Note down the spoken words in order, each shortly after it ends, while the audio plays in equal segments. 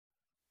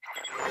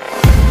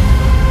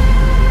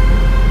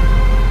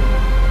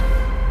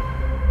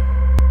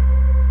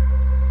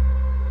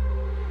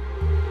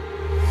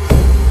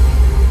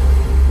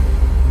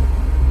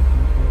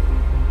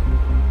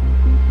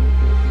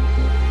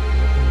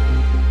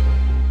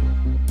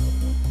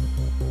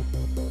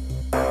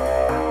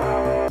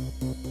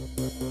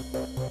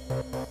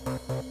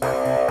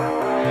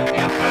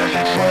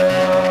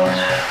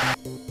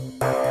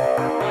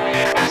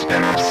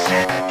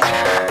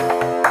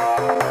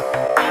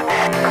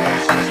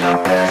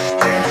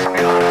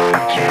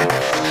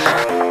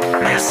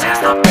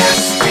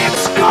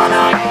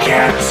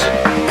get,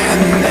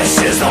 and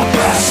this is the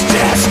best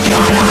it's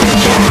gonna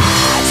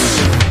get.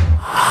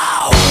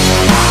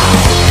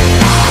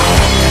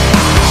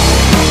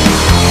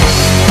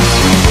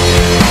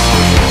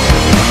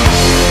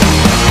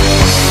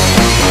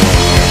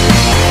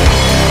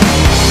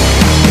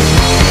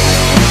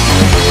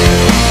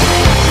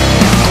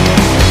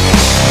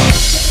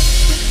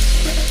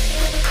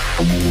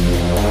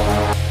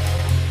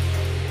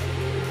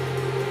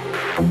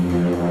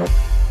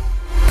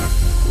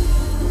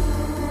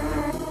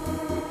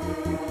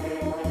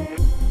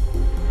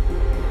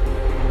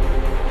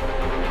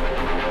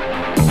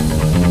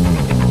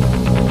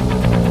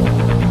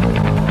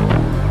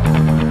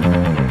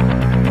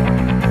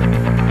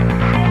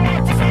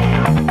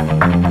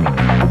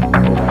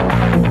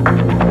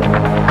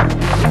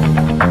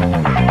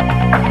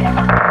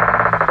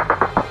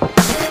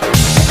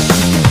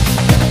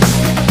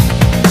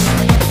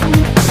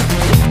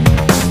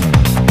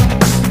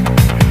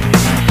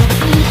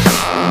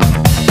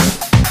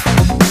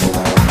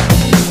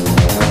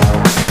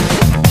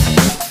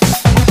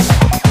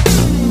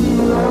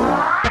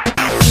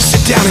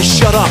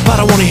 Shut up, I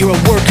don't wanna hear a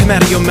word come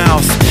out of your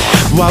mouth.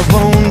 Why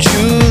won't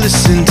you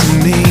listen to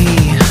me?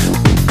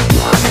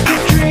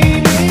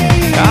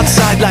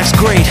 Outside life's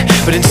great,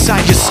 but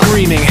inside you're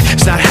screaming.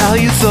 It's not how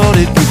you thought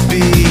it would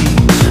be.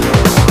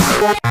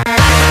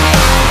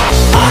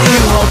 Are you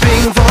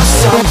hoping for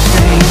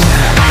something?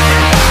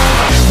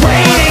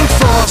 Waiting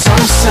for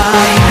some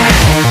sign?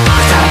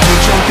 Time to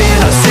jump in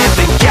or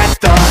simply get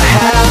the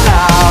hell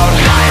out.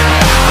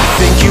 I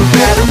think you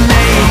better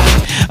make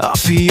up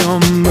your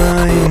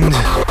mind.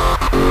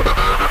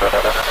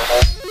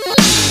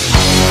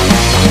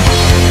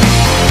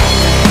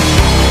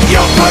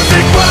 Your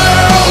perfect world.